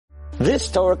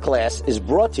This Torah class is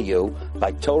brought to you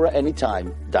by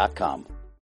TorahAnytime.com.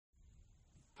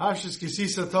 Parshas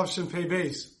Kisisa Tavshin Pei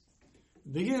Beis. At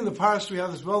the beginning of the parsha, we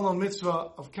have this well-known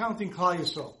mitzvah of counting Klal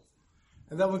Yisrael.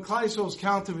 And that when Klal Yisrael is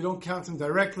counted, we don't count them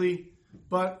directly,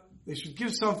 but they should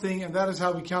give something, and that is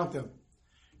how we count them.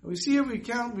 And we see here we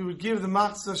would give the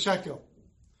matzah shekel.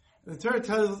 And the Torah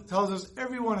tells us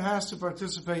everyone has to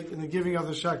participate in the giving of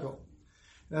the shekel.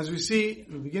 And as we see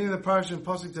in the beginning of the parsha in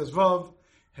Pasuk Tezvav,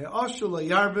 He'ashu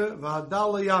la'yarbe v'hadal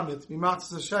la'yamit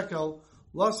mimatzah shekel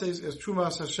lases es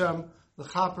trumas Hashem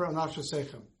l'chaper anafsha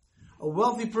sechem. A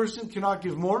wealthy person cannot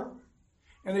give more,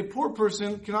 and a poor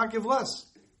person cannot give less.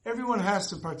 Everyone has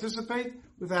to participate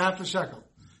with a half a shekel.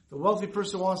 The wealthy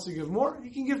person wants to give more, he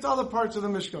can give to other parts of the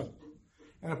Mishkan.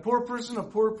 And a poor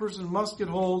person must get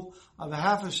hold of a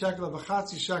half a shekel, of a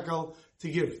chatzi shekel to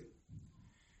give.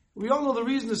 We all know the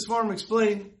reason the Svarim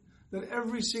explain that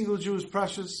every single Jew is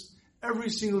precious.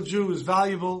 Every single Jew is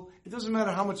valuable. It doesn't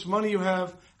matter how much money you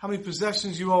have, how many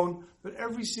possessions you own, but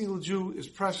every single Jew is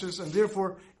precious, and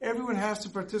therefore everyone has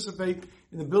to participate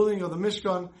in the building of the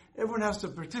Mishkan. Everyone has to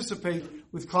participate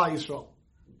with Klal Yisrael.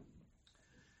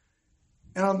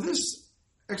 And on this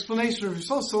explanation, Rav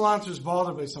Yisrael Salanter is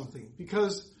bothered by something,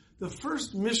 because the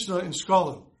first Mishnah in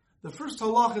Shkolim, the first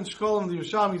halach in Shkolim, the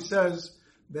Yerushalmi says,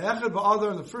 Be'echad ba'adar,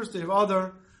 on the first day of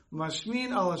Adar, Mashmin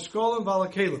ala Shkolim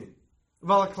v'ala Kelim.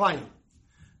 Valaklayim.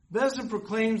 Bezdin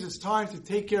proclaims it's time to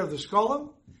take care of the Shkolim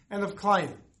and of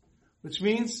Klayim, which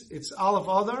means it's Aleph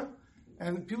Adar,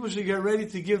 and people should get ready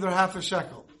to give their half a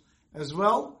shekel. As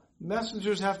well,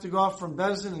 messengers have to go off from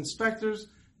Bezdin, inspectors,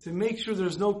 to make sure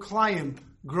there's no Klayim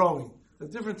growing. The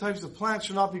different types of plants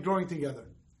should not be growing together.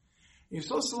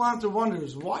 Yisrael Salanter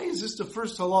wonders, why is this the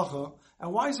first halacha,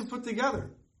 and why is it put together?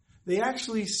 They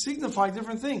actually signify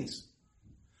different things.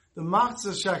 The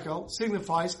matzah shekel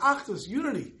signifies achdus,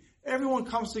 unity. Everyone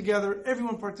comes together,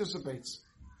 everyone participates.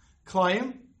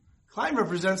 Klayim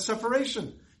represents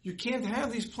separation. You can't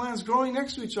have these plants growing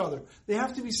next to each other. They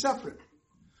have to be separate.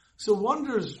 So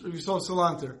wonders, Rav Yisrael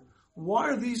Salanter, why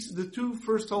are these the two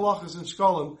first halachas in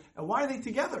Shkolim, and why are they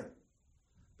together?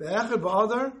 Be'echad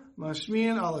ba'adar,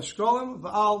 mashmiyan ala Shkolim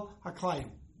v'al haklayim.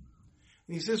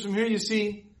 And he says from here you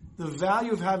see the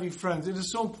value of having friends. It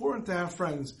is so important to have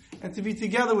friends and to be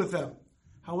together with them.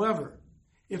 However,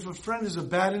 if a friend is a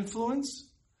bad influence,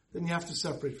 then you have to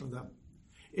separate from them.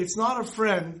 It's not a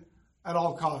friend at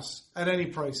all costs, at any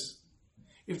price.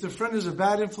 If the friend is a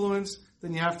bad influence,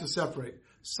 then you have to separate.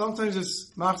 Sometimes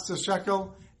it's matzah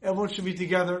shekel, everyone should be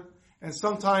together, and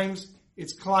sometimes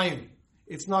it's klayim.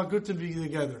 It's not good to be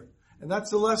together. And that's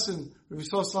the lesson Rav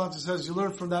Yisrael Salanter says you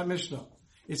learn from that Mishnah.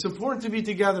 It's important to be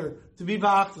together, to be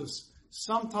ba'achdus.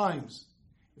 Sometimes,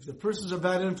 if the person's a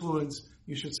bad influence,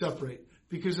 you should separate.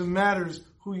 Because it matters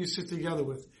who you sit together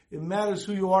with. It matters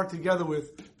who you are together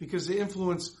with, because the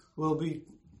influence will be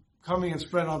coming and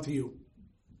spread onto you.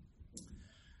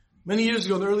 Many years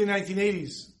ago, in the early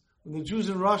 1980s, when the Jews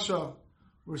in Russia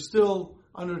were still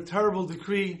under a terrible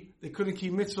decree, they couldn't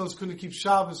keep mitzvahs, couldn't keep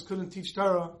Shabbos, couldn't teach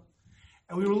Torah,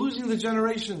 and we were losing the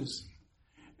generations.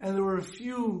 And there were a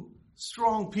few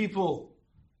strong people,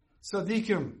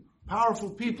 tzaddikim, powerful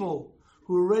people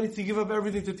who were ready to give up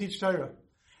everything to teach Torah.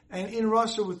 And in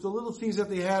Russia, with the little things that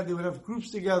they had, they would have groups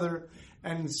together,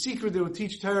 and in secret they would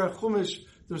teach Torah, Chumash.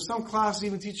 There were some classes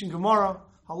even teaching Gemara,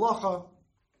 Halacha.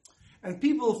 And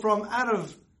people from out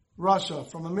of Russia,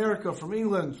 from America, from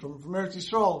England, from Eretz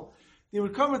Yisrael, they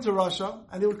would come into Russia,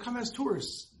 and they would come as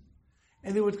tourists.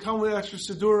 And they would come with extra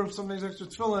Sidurim, sometimes extra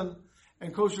tefillin,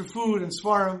 and kosher food, and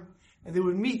svarim. And they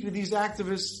would meet with these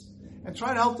activists and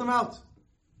try to help them out.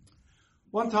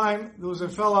 One time, there was a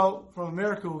fellow from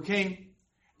America who came,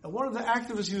 and one of the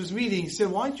activists he was meeting said,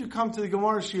 why don't you come to the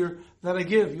Gemara Shir that I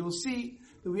give? You will see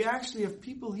that we actually have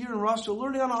people here in Russia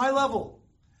learning on a high level.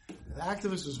 And the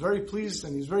activist was very pleased,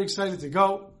 and he was very excited to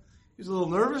go. He was a little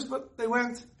nervous, but they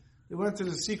went. They went to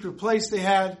the secret place they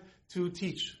had to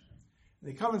teach.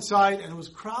 And they come inside, and it was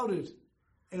crowded.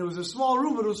 And it was a small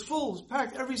room, but it was full. It was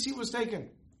packed. Every seat was taken.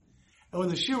 And when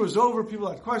the shir was over, people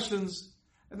had questions,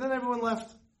 and then everyone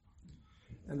left.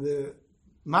 And the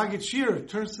Maggid Shir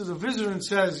turns to the visitor and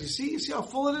says, you see how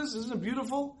full it is? Isn't it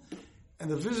beautiful? And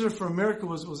the visitor from America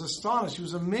was astonished. He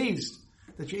was amazed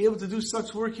that you're able to do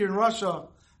such work here in Russia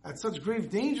at such grave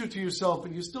danger to yourself,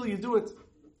 but you do it.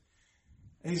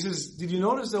 And he says, did you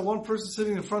notice that one person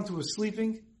sitting in front who was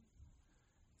sleeping?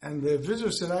 And the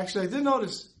visitor said, actually, I did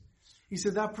notice. He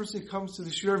said, that person comes to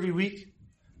the shir every week,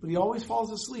 but he always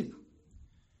falls asleep.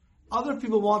 Other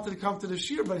people wanted to come to the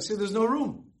shir, but I said, there's no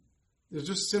room. There's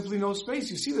just simply no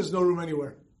space. You see there's no room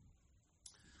anywhere.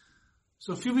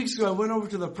 So a few weeks ago, I went over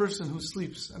to the person who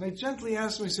sleeps, and I gently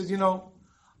asked him, I said,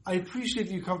 I appreciate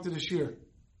that you come to the shir.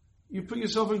 You put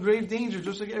yourself in grave danger,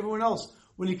 just like everyone else,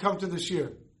 when you come to the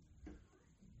shir.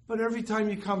 But every time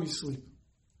you come, you sleep.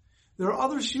 There are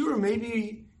other shir,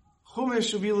 maybe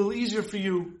Chumash will be a little easier for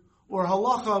you, or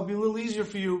Halacha will be a little easier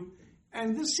for you,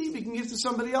 and this seat we can give to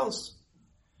somebody else.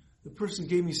 The person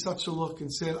gave me such a look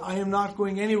and said, I am not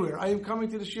going anywhere. I am coming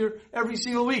to the shir every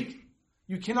single week.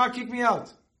 You cannot kick me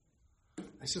out.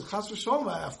 I said, Chas v'sholom,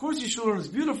 of course you should learn, it's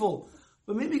beautiful,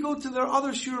 but maybe go to their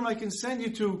other shurim I can send you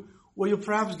to where you'll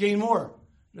perhaps gain more.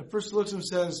 And the person looks and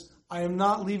says, I am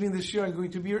not leaving this year, I'm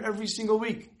going to be here every single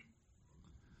week.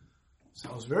 So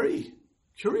I was very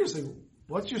curious, like,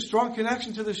 what's your strong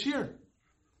connection to the shir?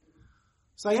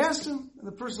 So I asked him, and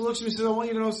the person looks at me and says, I want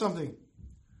you to know something.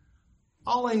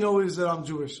 All I know is that I'm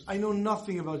Jewish. I know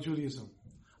nothing about Judaism.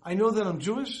 I know that I'm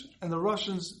Jewish, and the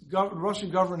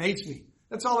Russian government hates me.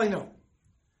 That's all I know.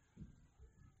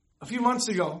 A few months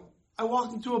ago, I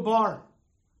walked into a bar.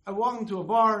 I walked into a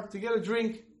bar to get a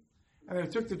drink, and I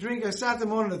took the drink, I sat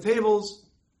them on the tables,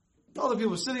 all the people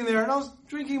were sitting there, and I was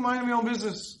drinking, minding my own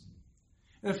business.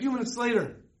 And a few minutes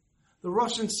later, the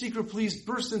Russian secret police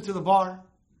burst into the bar,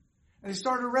 and they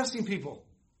started arresting people.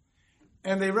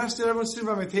 And they arrested everyone sitting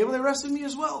by my table, they arrested me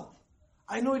as well.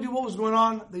 I had no idea what was going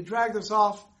on, they dragged us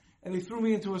off, and they threw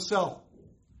me into a cell.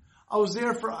 I was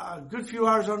there for a good few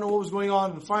hours, I don't know what was going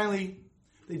on, and finally,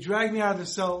 they dragged me out of the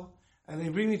cell, and they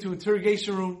bring me to an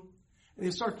interrogation room, and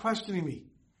they start questioning me.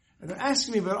 And they're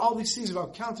asking me about all these things,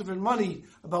 about counterfeit money,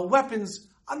 about weapons.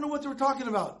 I don't know what they were talking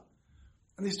about.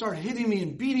 And they start hitting me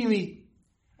and beating me.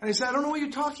 And I said, I don't know what you're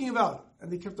talking about.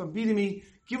 And they kept on beating me.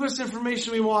 Give us the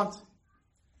information we want.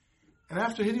 And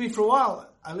after hitting me for a while,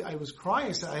 I was crying.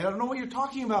 I said, I don't know what you're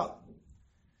talking about.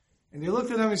 And they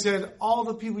looked at them and said, all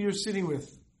the people you're sitting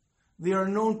with, they are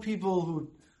known people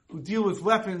who deal with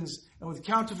weapons and with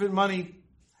counterfeit money.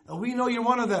 And we know you're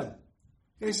one of them.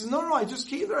 And he says, no, I just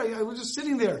came there. I was just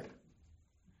sitting there.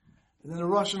 And then a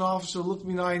Russian officer looked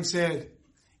me in the eye and said,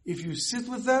 if you sit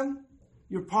with them,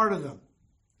 you're part of them.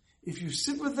 If you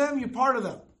sit with them, you're part of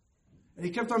them. And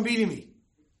he kept on beating me.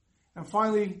 And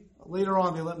finally, later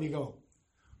on, they let me go.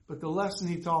 But the lesson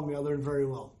he taught me, I learned very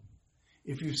well.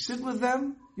 If you sit with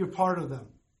them, you're part of them.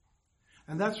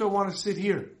 And that's why I want to sit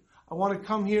here. I want to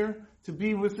come here to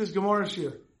be with this Gemara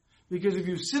Shir. Because if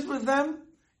you sit with them,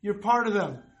 you're part of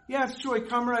them. Yeah, it's true, I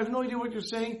come here, I have no idea what you're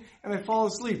saying, and I fall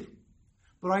asleep.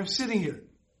 But I'm sitting here.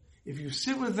 If you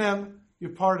sit with them,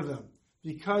 you're part of them.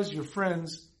 Because your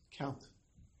friends count.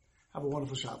 Have a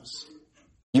wonderful Shabbos.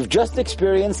 You've just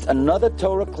experienced another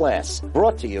Torah class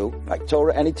brought to you by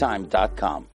TorahAnytime.com.